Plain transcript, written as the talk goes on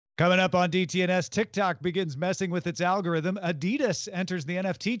Coming up on DTNS, TikTok begins messing with its algorithm. Adidas enters the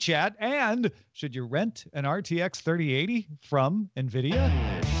NFT chat. And should you rent an RTX 3080 from NVIDIA?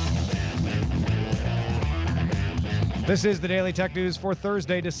 This is the Daily Tech News for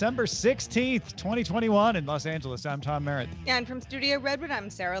Thursday, December 16th, 2021 in Los Angeles. I'm Tom Merritt. And from Studio Redwood,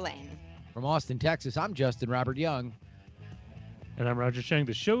 I'm Sarah Lane. From Austin, Texas, I'm Justin Robert Young. And I'm Roger Chang,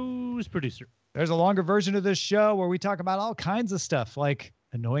 the show's producer. There's a longer version of this show where we talk about all kinds of stuff like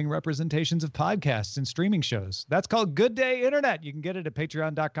annoying representations of podcasts and streaming shows. That's called Good Day Internet. You can get it at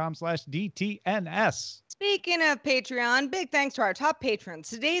patreon.com/DTNS. Speaking of Patreon, big thanks to our top patrons.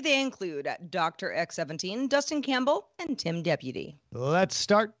 Today they include Dr. X17, Dustin Campbell, and Tim Deputy. Let's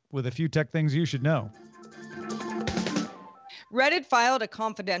start with a few tech things you should know. Reddit filed a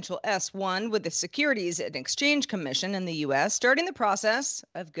confidential S-1 with the Securities and Exchange Commission in the U.S., starting the process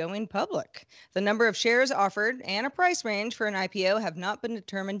of going public. The number of shares offered and a price range for an IPO have not been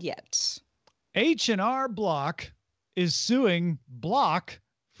determined yet. H&R Block is suing Block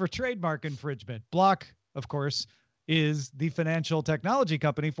for trademark infringement. Block, of course, is the financial technology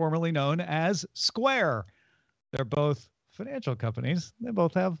company formerly known as Square. They're both financial companies. They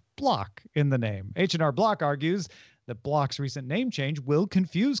both have Block in the name. H&R Block argues that Block's recent name change will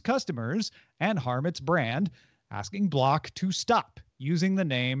confuse customers and harm its brand, asking Block to stop using the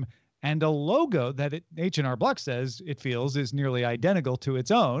name and a logo that H&R Block says it feels is nearly identical to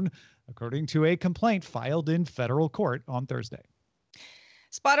its own, according to a complaint filed in federal court on Thursday.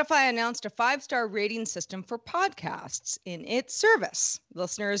 Spotify announced a 5-star rating system for podcasts in its service.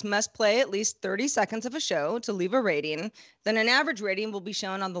 Listeners must play at least 30 seconds of a show to leave a rating. Then an average rating will be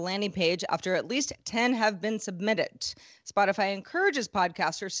shown on the landing page after at least 10 have been submitted. Spotify encourages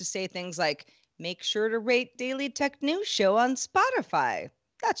podcasters to say things like, make sure to rate Daily Tech News Show on Spotify.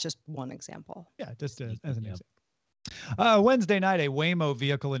 That's just one example. Yeah, just as an example. Wednesday night, a Waymo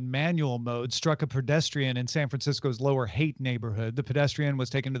vehicle in manual mode struck a pedestrian in San Francisco's Lower Haight neighborhood. The pedestrian was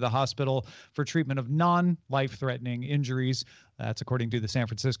taken to the hospital for treatment of non-life-threatening injuries. That's according to the San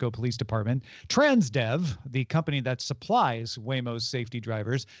Francisco Police Department. Transdev, the company that supplies Waymo's safety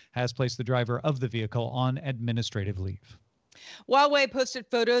drivers, has placed the driver of the vehicle on administrative leave. Huawei posted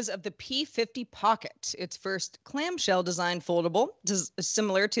photos of the P50 Pocket, its first clamshell design foldable,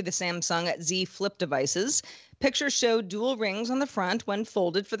 similar to the Samsung Z Flip devices. Pictures show dual rings on the front when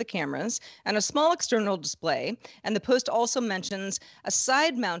folded for the cameras and a small external display. And the post also mentions a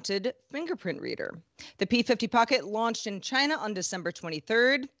side-mounted fingerprint reader. The P50 Pocket launched in China on December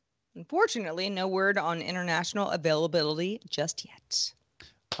 23rd. Unfortunately, no word on international availability just yet.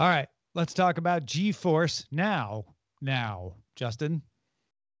 All right, let's talk about GeForce Now, Justin.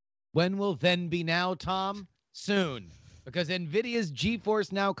 When will then be now, Tom? Soon. Because NVIDIA's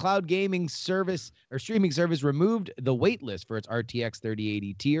GeForce Now cloud gaming service or streaming service removed the waitlist for its RTX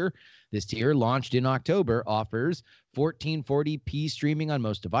 3080 tier. This tier, launched in October, offers 1440p streaming on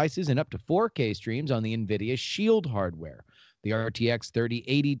most devices and up to 4K streams on the NVIDIA Shield hardware. The RTX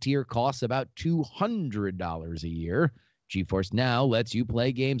 3080 tier costs about $200 a year. GeForce Now lets you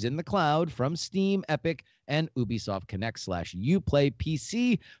play games in the cloud from Steam, Epic, and Ubisoft Connect/Uplay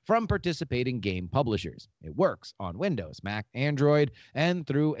PC from participating game publishers. It works on Windows, Mac, Android, and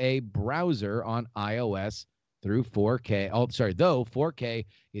through a browser on iOS through 4K. Though 4K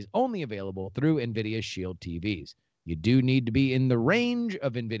is only available through NVIDIA Shield TVs. You do need to be in the range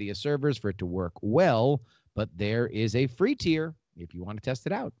of NVIDIA servers for it to work well, but there is a free tier if you want to test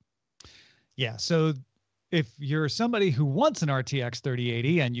it out. Yeah, so if you're somebody who wants an RTX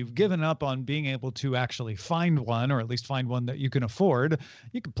 3080 and you've given up on being able to actually find one, or at least find one that you can afford,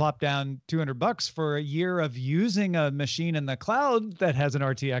 you can plop down $200 for a year of using a machine in the cloud that has an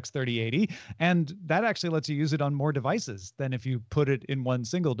RTX 3080. And that actually lets you use it on more devices than if you put it in one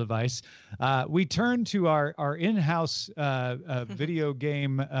single device. We turn to our in-house video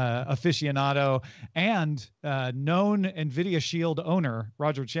game aficionado and known NVIDIA Shield owner,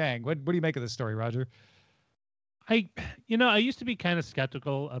 Roger Chang. What do you make of this story, Roger? I used to be kind of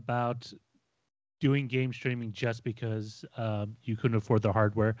skeptical about doing game streaming just because you couldn't afford the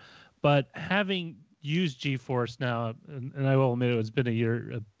hardware. But having used GeForce Now, and I will admit it's been a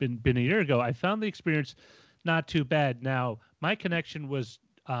year ago, I found the experience not too bad. Now, my connection was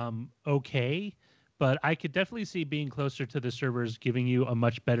okay, but I could definitely see being closer to the servers giving you a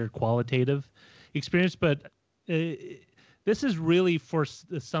much better qualitative experience. But this is really for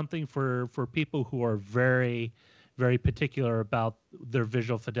something for people who are very, very particular about their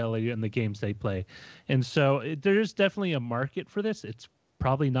visual fidelity in the games they play. And so there's definitely a market for this. It's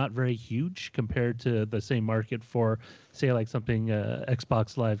probably not very huge compared to the same market for, say, like something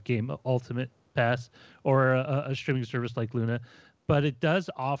Xbox Live Game Ultimate Pass or a streaming service like Luna. but it does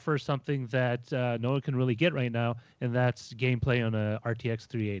offer something that no one can really get right now, and that's gameplay on a RTX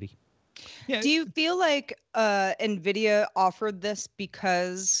 380. Yeah. Do you feel like NVIDIA offered this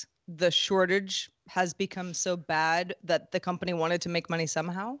because the shortage has become so bad that the company wanted to make money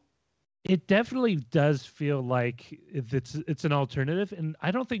somehow? It definitely does feel like it's an alternative, and I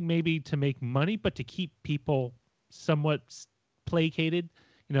don't think maybe to make money, but to keep people somewhat placated.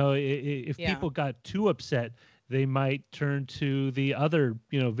 You know, if Yeah. people got too upset, they might turn to the other,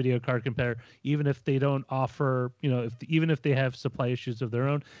 video card competitor, even if they don't offer, even if they have supply issues of their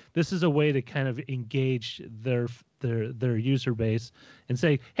own. This is a way to kind of engage their user base and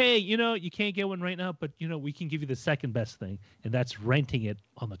say, hey, you can't get one right now, but we can give you the second best thing, and that's renting it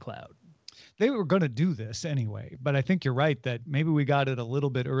on the cloud. They were going to do this anyway, but I think you're right that maybe we got it a little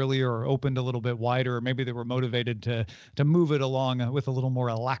bit earlier or opened a little bit wider, or maybe they were motivated to move it along with a little more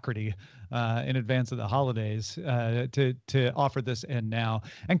alacrity in advance of the holidays to offer this and now.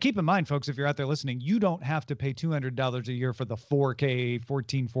 And keep in mind, folks, if you're out there listening, you don't have to pay $200 a year for the 4K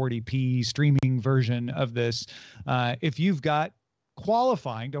 1440p streaming version of this. If you've got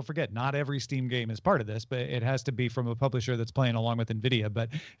qualifying, don't forget, not every Steam game is part of this, but it has to be from a publisher that's playing along with NVIDIA. But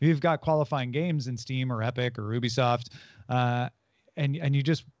if you've got qualifying games in Steam or Epic or Ubisoft,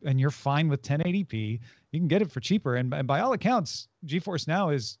 and you're fine with 1080p, you can get it for cheaper. And by all accounts, GeForce Now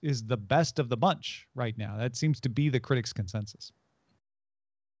is the best of the bunch right now. That seems to be the critics' consensus.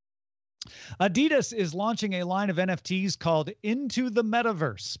 Adidas is launching a line of NFTs called Into the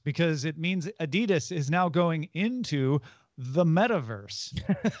Metaverse, because it means Adidas is now going into the Metaverse.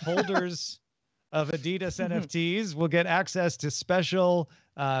 Holders of Adidas NFTs will get access to special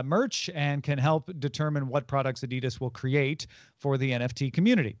merch and can help determine what products Adidas will create for the NFT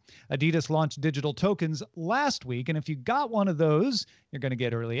community. Adidas launched digital tokens last week, and if you got one of those, you're going to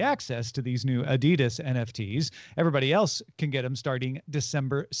get early access to these new Adidas NFTs. Everybody else can get them starting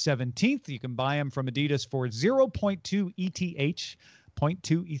December 17th. You can buy them from Adidas for 0.2 ETH,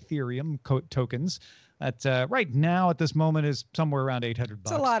 0.2 Ethereum tokens. That right now at this moment is somewhere around $800. It's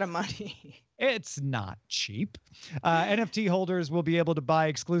a lot of money. It's not cheap. NFT holders will be able to buy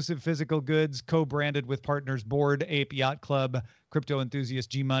exclusive physical goods co-branded with partners Bored Ape Yacht Club, Crypto Enthusiast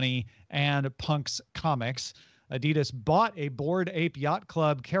G-Money, and Punks Comics. Adidas bought a Bored Ape Yacht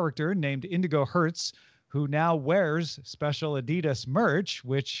Club character named Indigo Hertz, who now wears special Adidas merch,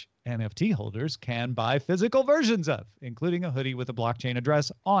 which NFT holders can buy physical versions of, including a hoodie with a blockchain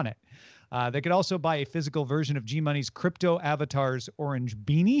address on it. They could also buy a physical version of G-Money's Crypto Avatars orange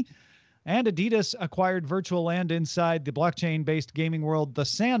beanie. And Adidas acquired virtual land inside the blockchain-based gaming world, The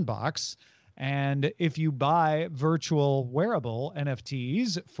Sandbox. And if you buy virtual wearable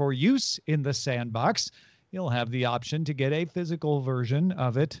NFTs for use in The Sandbox, you'll have the option to get a physical version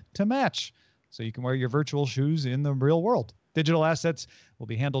of it to match. So you can wear your virtual shoes in the real world. Digital assets will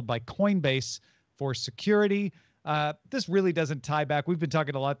be handled by Coinbase for security. This really doesn't tie back. We've been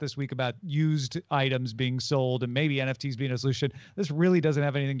talking a lot this week about used items being sold and maybe NFTs being a solution. This really doesn't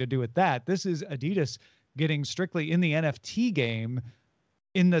have anything to do with that. This is Adidas getting strictly in the NFT game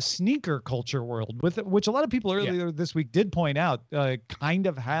in the sneaker culture world, with which a lot of people earlier this week did point out kind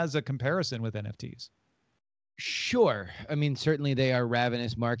of has a comparison with NFTs. Sure. I mean, certainly they are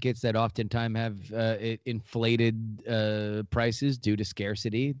ravenous markets that oftentimes have inflated prices due to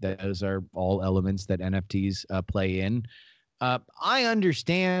scarcity. Those are all elements that NFTs play in. I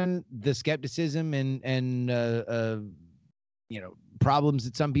understand the skepticism and problems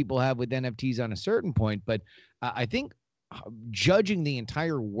that some people have with NFTs on a certain point, but I think judging the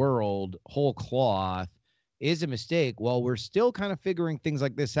entire world whole cloth is a mistake while we're still kind of figuring things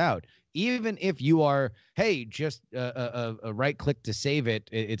like this out. Even if you are, hey, just a right click to save it,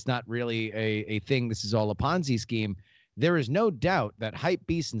 it's not really a thing. This is all a Ponzi scheme. There is no doubt that hype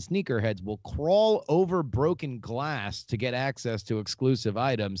beasts and sneakerheads will crawl over broken glass to get access to exclusive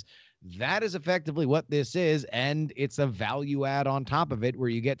items. That is effectively what this is, and it's a value add on top of it where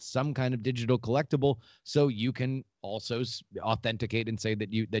you get some kind of digital collectible so you can also authenticate and say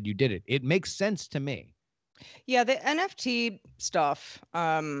that you did it. It makes sense to me. Yeah, the NFT stuff,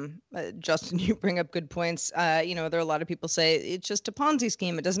 Justin, you bring up good points. There are a lot of people say it's just a Ponzi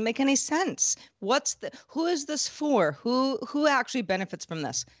scheme. It doesn't make any sense. Who is this for? Who actually benefits from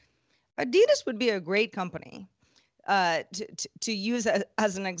this? Adidas would be a great company to use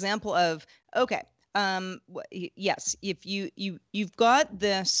as an example of, okay, yes, if you've got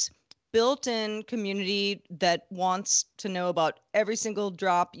this built-in community that wants to know about every single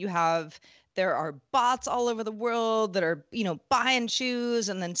drop you have. There are bots all over the world that are, buying shoes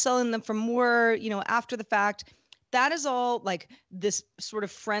and then selling them for more, after the fact. That is all like this sort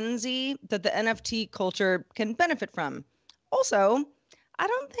of frenzy that the NFT culture can benefit from. Also, I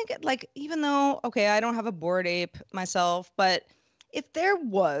don't think it like, even though, okay, I don't have a Bored Ape myself, but if there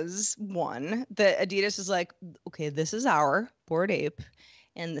was one that Adidas is like, okay, this is our Bored Ape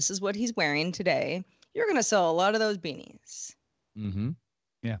and this is what he's wearing today, you're going to sell a lot of those beanies. Mm-hmm.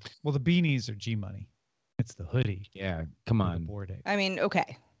 Yeah. Well, the beanies are G money. It's the hoodie. Yeah. Come for the on. Bored Ape. I mean,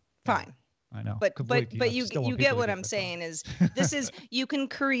 okay, fine. I know. But Completely, you still want get people to what get I'm that saying song. is this is you can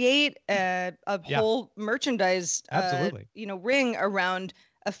create a Yeah. whole merchandise Absolutely. ring around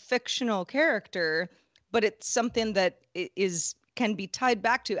a fictional character, but it's something that can be tied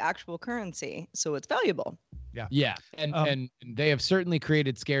back to actual currency, so it's valuable. Yeah. And they have certainly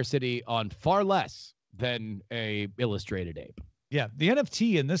created scarcity on far less than a illustrated ape. Yeah, the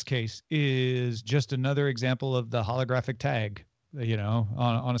NFT in this case is just another example of the holographic tag,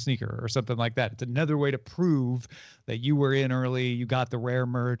 on a sneaker or something like that. It's another way to prove that you were in early, you got the rare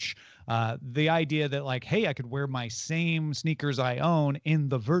merch. The idea that like, hey, I could wear my same sneakers I own in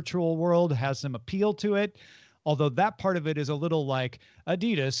the virtual world has some appeal to it. Although that part of it is a little like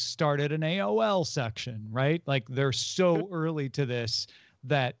Adidas started an AOL section, right? Like they're so early to this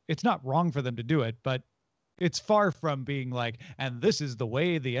that it's not wrong for them to do it, but it's far from being like, and this is the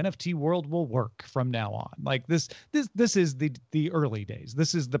way the NFT world will work from now on. Like this is the early days.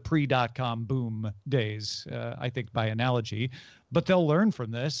 This is the pre.com boom days, I think by analogy. But they'll learn from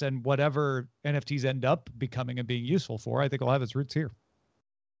this, and whatever NFTs end up becoming and being useful for, I think will have its roots here.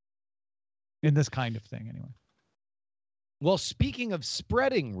 In this kind of thing, anyway. Well, speaking of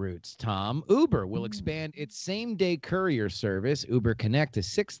spreading routes, Tom, Uber will expand its same-day courier service, Uber Connect, to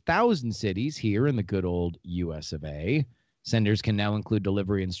 6,000 cities here in the good old US of A. Senders can now include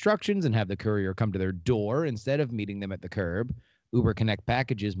delivery instructions and have the courier come to their door instead of meeting them at the curb. Uber Connect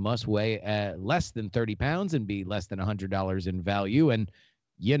packages must weigh less than 30 pounds and be less than $100 in value and,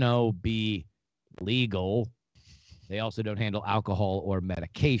 be legal. They also don't handle alcohol or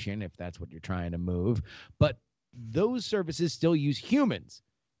medication, if that's what you're trying to move. But those services still use humans.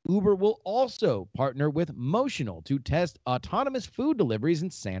 Uber will also partner with Motional to test autonomous food deliveries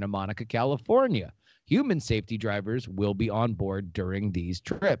in Santa Monica, California. Human safety drivers will be on board during these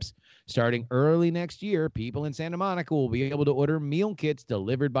trips. Starting early next year, people in Santa Monica will be able to order meal kits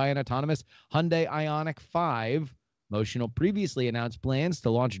delivered by an autonomous Hyundai Ioniq 5. Motional previously announced plans to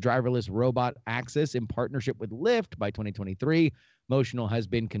launch driverless robot access in partnership with Lyft by 2023. Motional has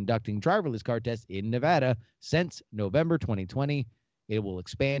been conducting driverless car tests in Nevada since November 2020. It will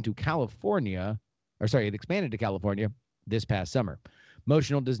expand to California, it expanded to California this past summer.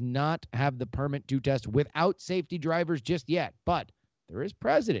 Motional does not have the permit to test without safety drivers just yet, but there is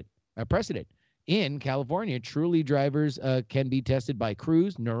precedent. In California, Truly drivers can be tested by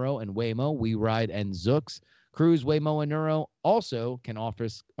Cruise, Nuro, and Waymo, WeRide, and Zoox. Cruise, Waymo, and Nuro also can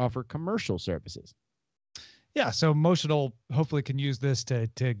offer commercial services. Yeah, so Motional hopefully can use this to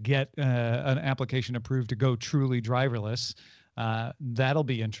get an application approved to go truly driverless. That'll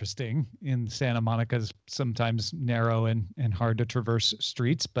be interesting in Santa Monica's sometimes narrow and hard to traverse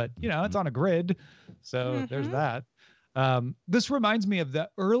streets, but it's on a grid, so there's that. This reminds me of the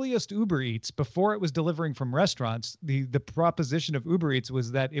earliest Uber Eats before it was delivering from restaurants. The proposition of Uber Eats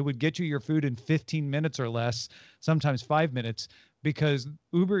was that it would get you your food in 15 minutes or less, sometimes 5 minutes, because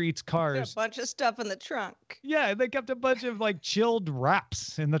Uber Eats cars. A bunch of stuff in the trunk. Yeah, they kept a bunch of like chilled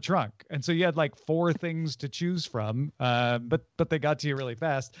wraps in the trunk, and so you had like 4 things to choose from. But they got to you really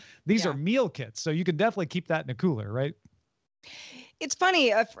fast. These are meal kits, so you can definitely keep that in a cooler, right? It's funny.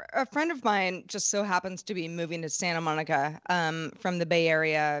 A friend of mine just so happens to be moving to Santa Monica from the Bay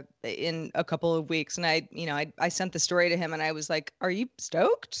Area in a couple of weeks, and I sent the story to him, and I was like, "Are you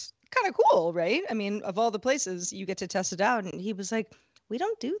stoked? Kind of cool, right? I mean, of all the places you get to test it out." And he was like, we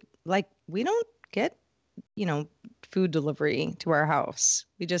don't get, food delivery to our house.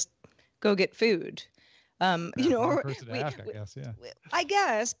 We just go get food. Or person to ask, I guess. Yeah. I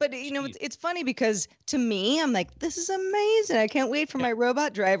guess, but it's funny because to me, I'm like, this is amazing. I can't wait for my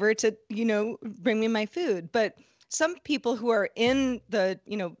robot driver to, bring me my food. But some people who are in the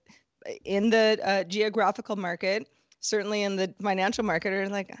geographical market, certainly in the financial market, are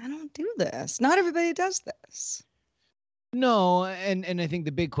like, I don't do this. Not everybody does this. No, and I think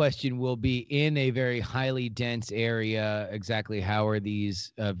the big question will be in a very highly dense area, exactly how are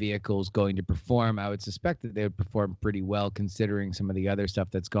these vehicles going to perform? I would suspect that they would perform pretty well considering some of the other stuff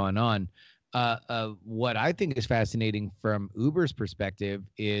that's gone on. What I think is fascinating from Uber's perspective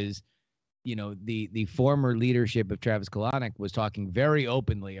is, the former leadership of Travis Kalanick was talking very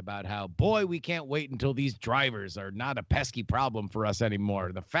openly about how, boy, we can't wait until these drivers are not a pesky problem for us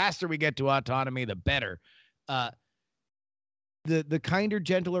anymore. The faster we get to autonomy, the better. the kinder,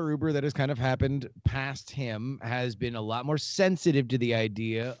 gentler Uber that has kind of happened past him has been a lot more sensitive to the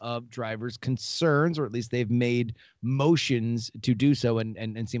idea of drivers' concerns, or at least they've made motions to do so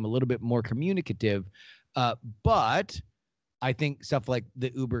and seem a little bit more communicative. But I think stuff like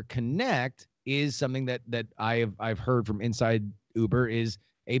the Uber Connect is something that I've heard from inside Uber is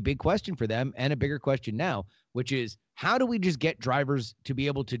a big question for them, and a bigger question now, which is how do we just get drivers to be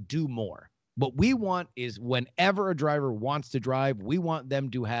able to do more? What we want is whenever a driver wants to drive, we want them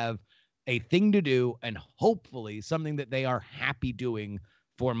to have a thing to do and hopefully something that they are happy doing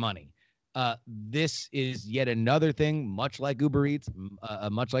for money. This is yet another thing, much like Uber Eats,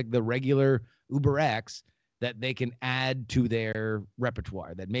 much like the regular UberX, that they can add to their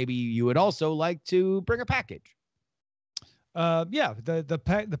repertoire, that maybe you would also like to bring a package. Yeah,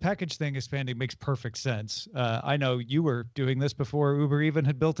 the package thing expanding makes perfect sense. I know you were doing this before Uber even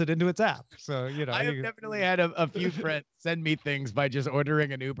had built it into its app. So, I have definitely had a few friends send me things by just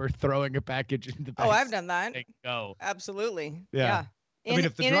ordering an Uber, throwing a package in the bag. Oh, I've done that. Go. Absolutely. Yeah. I mean,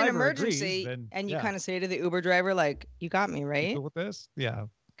 if the in driver an emergency, agrees, then, and you kind of say to the Uber driver, like, you got me, right? Cool with this? Yeah.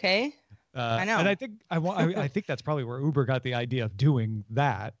 Okay. I know. And I think I think that's probably where Uber got the idea of doing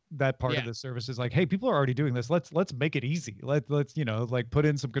that part of the service is like, hey, people are already doing this. Let's make it easy. Let's like put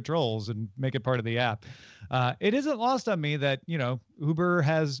in some controls and make it part of the app. It isn't lost on me that, Uber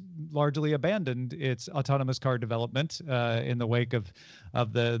has largely abandoned its autonomous car development in the wake of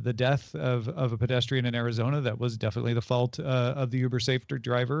the death of a pedestrian in Arizona. That was definitely the fault of the Uber safety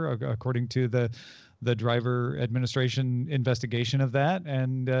driver, according to the driver administration investigation of that.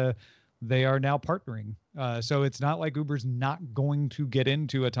 And they are now partnering. So it's not like Uber's not going to get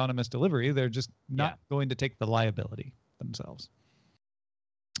into autonomous delivery. They're just not going to take the liability themselves.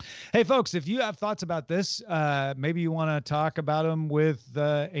 Hey, folks, if you have thoughts about this, maybe you want to talk about them with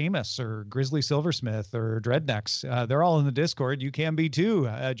Amos or Grizzly Silversmith or Dreadnecks. They're all in the Discord. You can be too.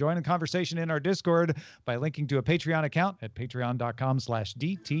 Join the conversation in our Discord by linking to a Patreon account at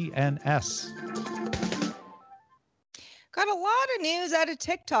patreon.com/DTNS. Got a lot of news out of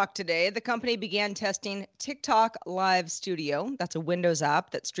TikTok today. The company began testing TikTok Live Studio. That's a Windows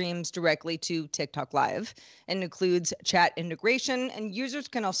app that streams directly to TikTok Live and includes chat integration, and users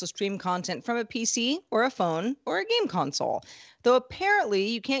can also stream content from a PC or a phone or a game console. Though apparently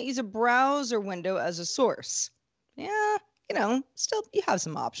you can't use a browser window as a source. Yeah, still you have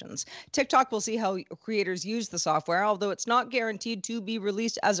some options. TikTok will see how creators use the software, although it's not guaranteed to be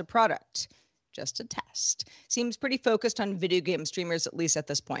released as a product. Just a test. Seems pretty focused on video game streamers, at least at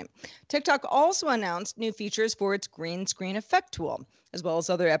this point. TikTok also announced new features for its green screen effect tool, as well as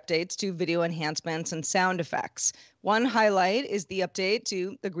other updates to video enhancements and sound effects. One highlight is the update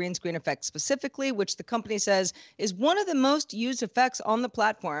to the green screen effect specifically, which the company says is one of the most used effects on the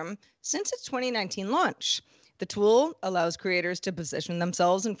platform since its 2019 launch. The tool allows creators to position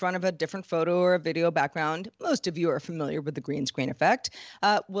themselves in front of a different photo or a video background. Most of you are familiar with the green screen effect.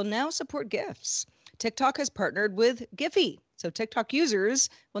 Will now support GIFs. TikTok has partnered with Giphy. So TikTok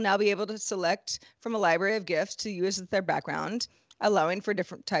users will now be able to select from a library of GIFs to use as their background, allowing for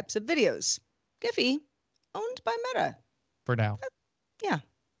different types of videos. Giphy, owned by Meta. For now.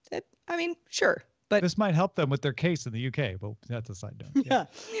 Sure. But this might help them with their case in the UK, but that's a side note. Yeah.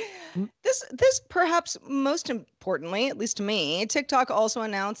 This perhaps most importantly, at least to me, TikTok also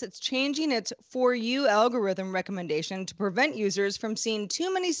announced it's changing its For You algorithm recommendation to prevent users from seeing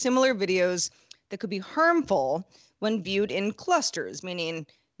too many similar videos that could be harmful when viewed in clusters, meaning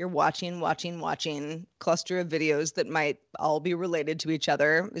you're watching cluster of videos that might all be related to each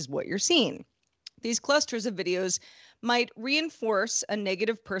other is what you're seeing. These clusters of videos might reinforce a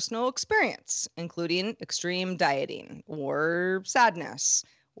negative personal experience, including extreme dieting or sadness,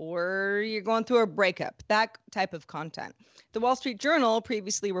 or you're going through a breakup, that type of content. The Wall Street Journal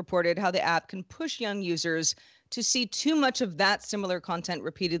previously reported how the app can push young users to see too much of that similar content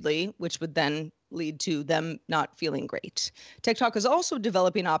repeatedly, which would then lead to them not feeling great. TikTok is also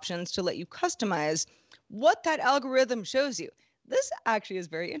developing options to let you customize what that algorithm shows you. This actually is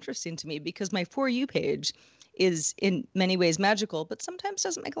very interesting to me because my For You page is in many ways magical, but sometimes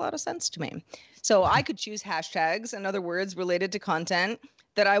doesn't make a lot of sense to me. So I could choose hashtags and other words related to content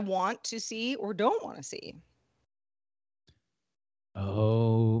that I want to see or don't want to see.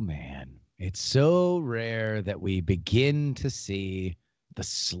 Oh, man. It's so rare that we begin to see the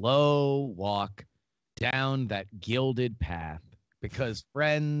slow walk down that gilded path because,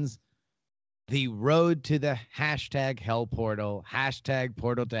 friends, the road to the hashtag hell portal, hashtag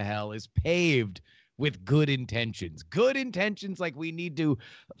portal to hell, is paved with good intentions. Good intentions, like we need to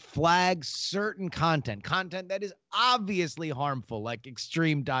flag certain content that is obviously harmful, like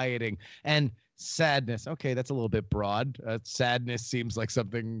extreme dieting, and Sadness. Okay, that's a little bit broad. Sadness seems like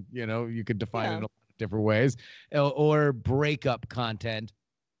something, you could define in a lot of different ways. Or breakup content.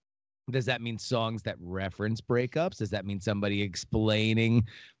 Does that mean songs that reference breakups? Does that mean somebody explaining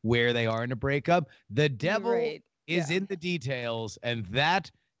where they are in a breakup? The devil is in the details, and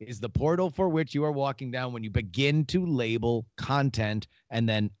that is the portal for which you are walking down when you begin to label content and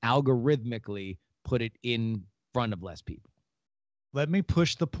then algorithmically put it in front of less people. Let me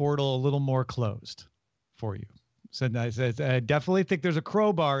push the portal a little more closed for you. So I definitely think there's a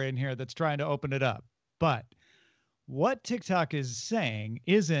crowbar in here that's trying to open it up. But what TikTok is saying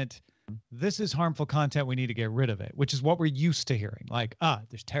isn't, this is harmful content, we need to get rid of it, which is what we're used to hearing. Like,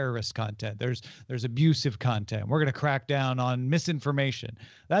 there's terrorist content, there's abusive content, we're going to crack down on misinformation.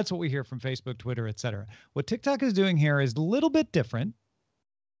 That's what we hear from Facebook, Twitter, etc. What TikTok is doing here is a little bit different.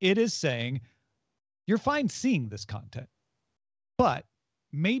 It is saying, you're fine seeing this content, but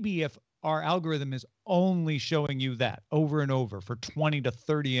maybe if our algorithm is only showing you that over and over for 20 to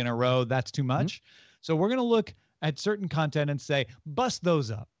 30 in a row, that's too much. Mm-hmm. So we're going to look at certain content and say, bust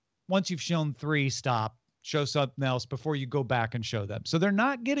those up. Once you've shown 3, stop, show something else before you go back and show them. So they're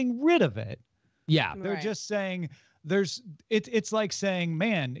not getting rid of it. Yeah. They're just saying it's like saying,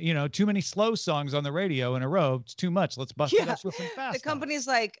 man, too many slow songs on the radio in a row. It's too much. Let's bust it up with some fast. The company's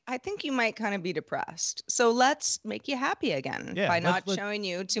like, I think you might kind of be depressed. So let's make you happy again by not showing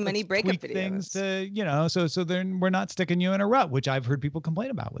you too many breakup videos. Things to, so then we're not sticking you in a rut, which I've heard people complain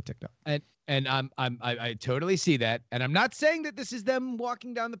about with TikTok. And I totally see that. And I'm not saying that this is them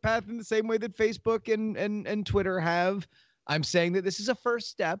walking down the path in the same way that Facebook and Twitter have. I'm saying that this is a first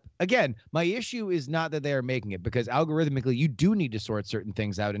step. Again, my issue is not that they are making it, because algorithmically you do need to sort certain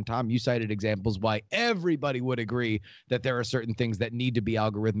things out. And Tom, you cited examples why everybody would agree that there are certain things that need to be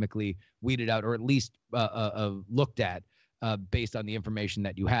algorithmically weeded out, or at least looked at based on the information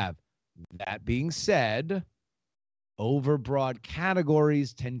that you have. That being said, overbroad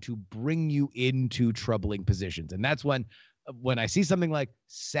categories tend to bring you into troubling positions. And that's when I see something like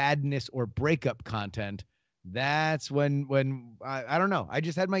sadness or breakup content, that's when I don't know. I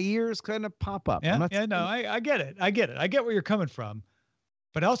just had my ears kind of pop up. I get it. I get where you're coming from.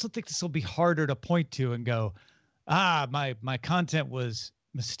 But I also think this will be harder to point to and go, my content was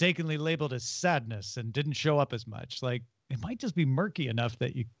mistakenly labeled as sadness and didn't show up as much. Like, it might just be murky enough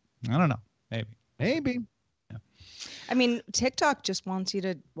that I don't know. Maybe. Yeah. I mean, TikTok just wants you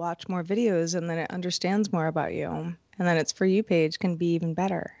to watch more videos, and then it understands more about you. And then its For You page can be even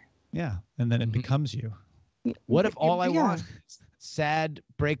better. Yeah. And then it becomes you. What if all I want is sad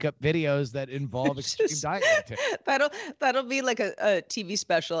breakup videos that involve extreme dieting? That'll be like a TV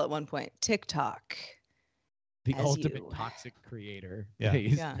special at one point. TikTok. The ultimate toxic creator. Yeah.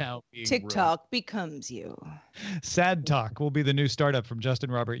 Now being TikTok becomes you. Sad Talk will be the new startup from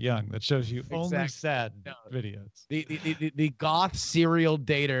Justin Robert Young that shows you only sad videos. The goth serial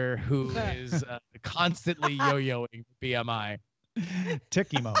dater who is constantly yo-yoing BMI.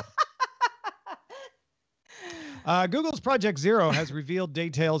 Ticky-mo. Google's Project Zero has revealed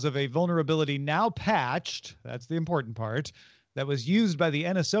details of a vulnerability now patched, that's the important part, that was used by the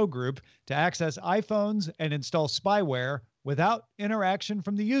NSO group to access iPhones and install spyware without interaction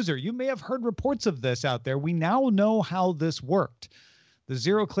from the user. You may have heard reports of this out there. We now know how this worked. The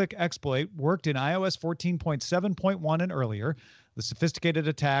zero-click exploit worked in iOS 14.7.1 and earlier. The sophisticated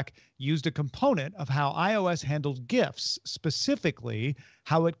attack used a component of how iOS handled GIFs, specifically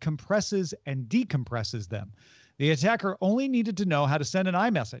how it compresses and decompresses them. The attacker only needed to know how to send an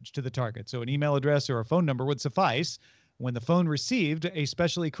iMessage to the target, so an email address or a phone number would suffice. When the phone received a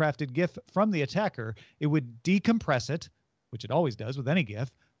specially crafted GIF from the attacker, it would decompress it, which it always does with any GIF,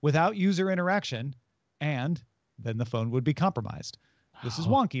 without user interaction, and then the phone would be compromised. This is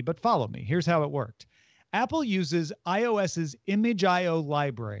wonky, but follow me. Here's how it worked. Apple uses iOS's Image.io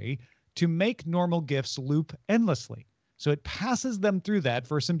library to make normal GIFs loop endlessly. So it passes them through that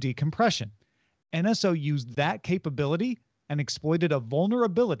for some decompression. NSO used that capability and exploited a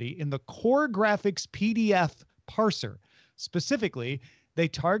vulnerability in the core graphics PDF parser. Specifically, they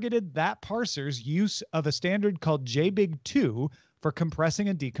targeted that parser's use of a standard called JBig2 for compressing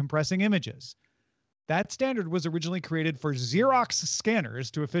and decompressing images. That standard was originally created for Xerox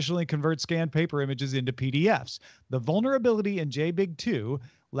scanners to efficiently convert scanned paper images into PDFs. The vulnerability in JBig2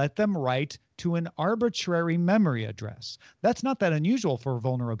 let them write to an arbitrary memory address. That's not that unusual for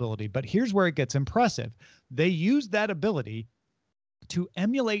vulnerability, but here's where it gets impressive. They used that ability to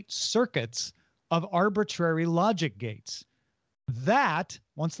emulate circuits of arbitrary logic gates. That,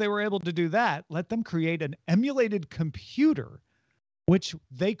 once they were able to do that, let them create an emulated computer, which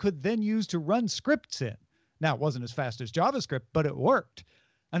they could then use to run scripts in. Now, it wasn't as fast as JavaScript, but it worked.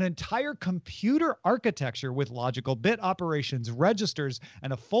 An entire computer architecture with logical bit operations, registers,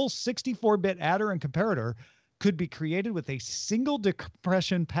 and a full 64-bit adder and comparator could be created with a single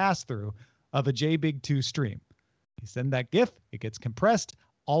decompression pass-through of a JBig2 stream. You send that GIF, it gets compressed,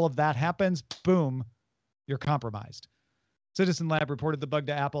 all of that happens, boom, you're compromised. Citizen Lab reported the bug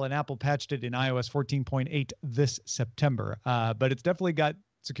to Apple, and Apple patched it in iOS 14.8 this September. But it's definitely got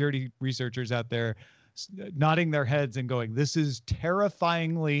security researchers out there nodding their heads and going, this is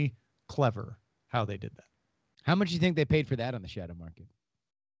terrifyingly clever how they did that. How much do you think they paid for that on the shadow market?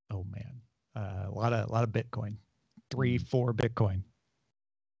 Oh man, a lot of Bitcoin, 3-4 Bitcoin,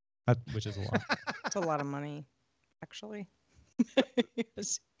 which is a lot. That's a lot of money, actually.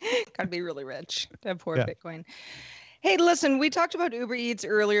 Got to be really rich to have 4 Bitcoin. Hey, listen, we talked about Uber Eats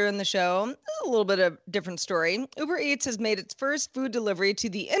earlier in the show. This is a little bit of a different story. Uber Eats has made its first food delivery to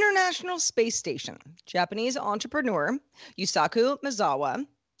the International Space Station. Japanese entrepreneur Yusaku Mizawa,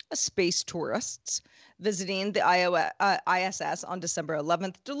 a space tourist visiting the ISS on December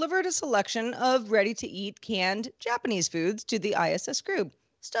 11th, delivered a selection of ready-to-eat canned Japanese foods to the ISS crew.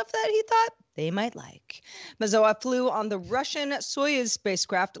 Stuff that he thought they might like. Mizawa flew on the Russian Soyuz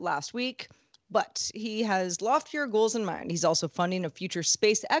spacecraft last week, but he has loftier goals in mind. He's also funding a future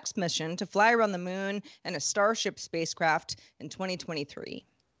SpaceX mission to fly around the moon and a Starship spacecraft in 2023.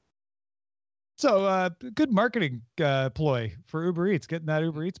 So good marketing ploy for Uber Eats, getting that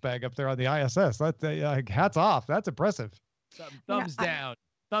Uber Eats bag up there on the ISS. That's hats off. That's impressive. Thumbs down.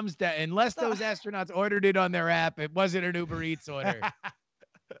 Thumbs down. Unless those astronauts ordered it on their app, it wasn't an Uber Eats order.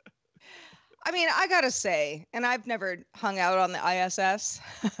 I mean, I gotta say, and I've never hung out on the ISS.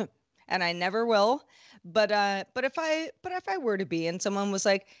 And I never will. But if I were to be, and someone was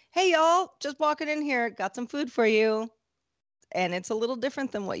like, "Hey y'all, just walking in here, got some food for you," and it's a little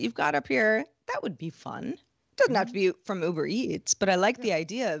different than what you've got up here, that would be fun. It doesn't have to be from Uber Eats, but I like the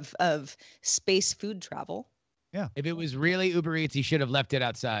idea of space food travel. Yeah. If it was really Uber Eats, he should have left it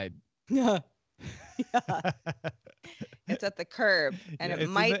outside. Yeah. It's at the curb, and it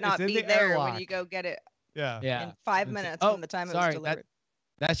might not be there when you go get it. Yeah. In 5 minutes from the time it was delivered.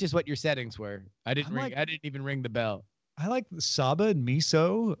 That's just what your settings were. I didn't even ring the bell. I like the saba and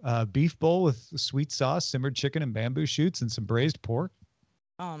miso beef bowl with sweet sauce, simmered chicken and bamboo shoots, and some braised pork.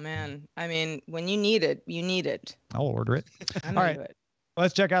 Oh man, I mean, when you need it, you need it. I'll order it. I'm All into right, it.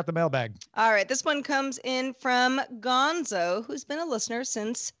 let's check out the mailbag. All right, this one comes in from Gonzo, who's been a listener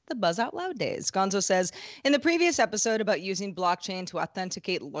since the Buzz Out Loud days. Gonzo says, in the previous episode about using blockchain to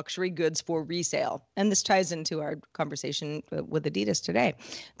authenticate luxury goods for resale, and this ties into our conversation with Adidas today.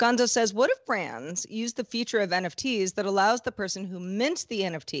 Gonzo says, what if brands use the feature of NFTs that allows the person who mints the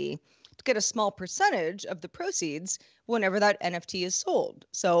NFT to get a small percentage of the proceeds whenever that NFT is sold?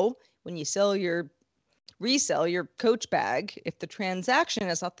 So when you resell your Coach bag, if the transaction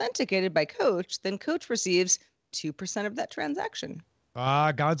is authenticated by Coach, then Coach receives 2% of that transaction.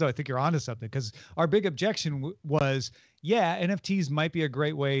 Gonzo, I think you're onto something, because our big objection was, NFTs might be a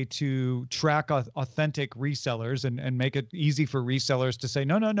great way to track authentic resellers and make it easy for resellers to say,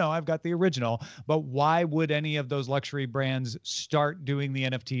 no, I've got the original. But why would any of those luxury brands start doing the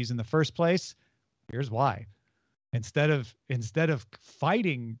NFTs in the first place? Here's why. Instead of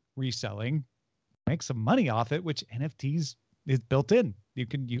fighting reselling, make some money off it, which NFTs is built in. You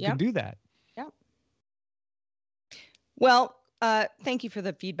can do that. Yeah. Well, thank you for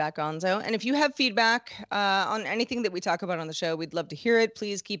the feedback, Gonzo. And if you have feedback on anything that we talk about on the show, we'd love to hear it.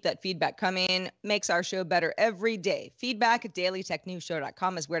 Please keep that feedback coming. Makes our show better every day.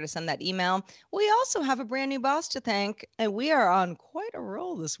 Feedback@dailytechnewsshow.com is where to send that email. We also have a brand new boss to thank, and we are on quite a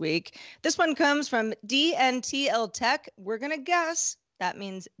roll this week. This one comes from DNTL Tech. We're going to guess that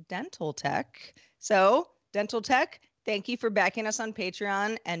means dental tech. So, Dental Tech, thank you for backing us on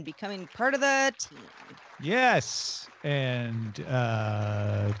Patreon and becoming part of the team. Yes, and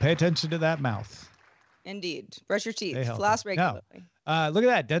pay attention to that mouth. Indeed. Brush your teeth. Floss regularly. Look at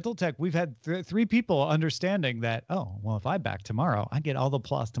that. Dental Tech, we've had 3 people understanding that, if I back tomorrow, I get all the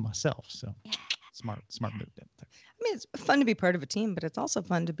applause to myself. So, smart move, Dental Tech. I mean, it's fun to be part of a team, but it's also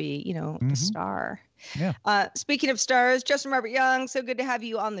fun to be, the star. Yeah. Speaking of stars, Justin Robert Young, so good to have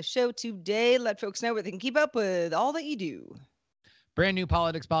you on the show today. Let folks know where they can keep up with all that you do. Brand new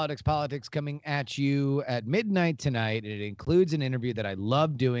politics coming at you at midnight tonight. It includes an interview that I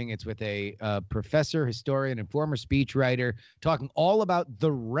love doing. It's with a professor, historian, and former speechwriter talking all about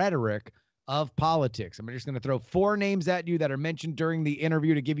the rhetoric of politics. I'm just going to throw 4 names at you that are mentioned during the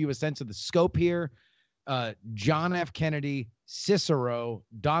interview to give you a sense of the scope here. John F. Kennedy, Cicero,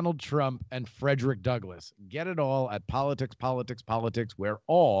 Donald Trump, and Frederick Douglass. Get it all at Politics, where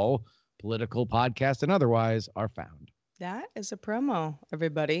all political podcasts and otherwise are found. That is a promo,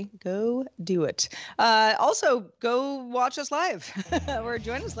 everybody. Go do it. Also, go watch us live or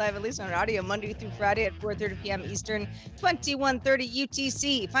join us live, at least on audio, Monday through Friday at 4:30 p.m. Eastern, 21:30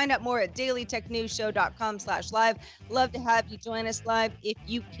 UTC. Find out more at dailytechnewsshow.com/live. Love to have you join us live if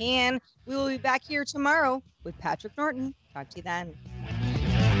you can. We will be back here tomorrow with Patrick Norton. Talk to you then.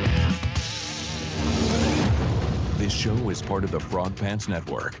 This show is part of the Frog Pants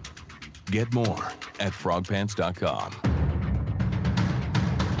Network. Get more at frogpants.com.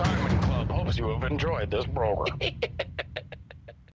 Diamond Club hopes you have enjoyed this program.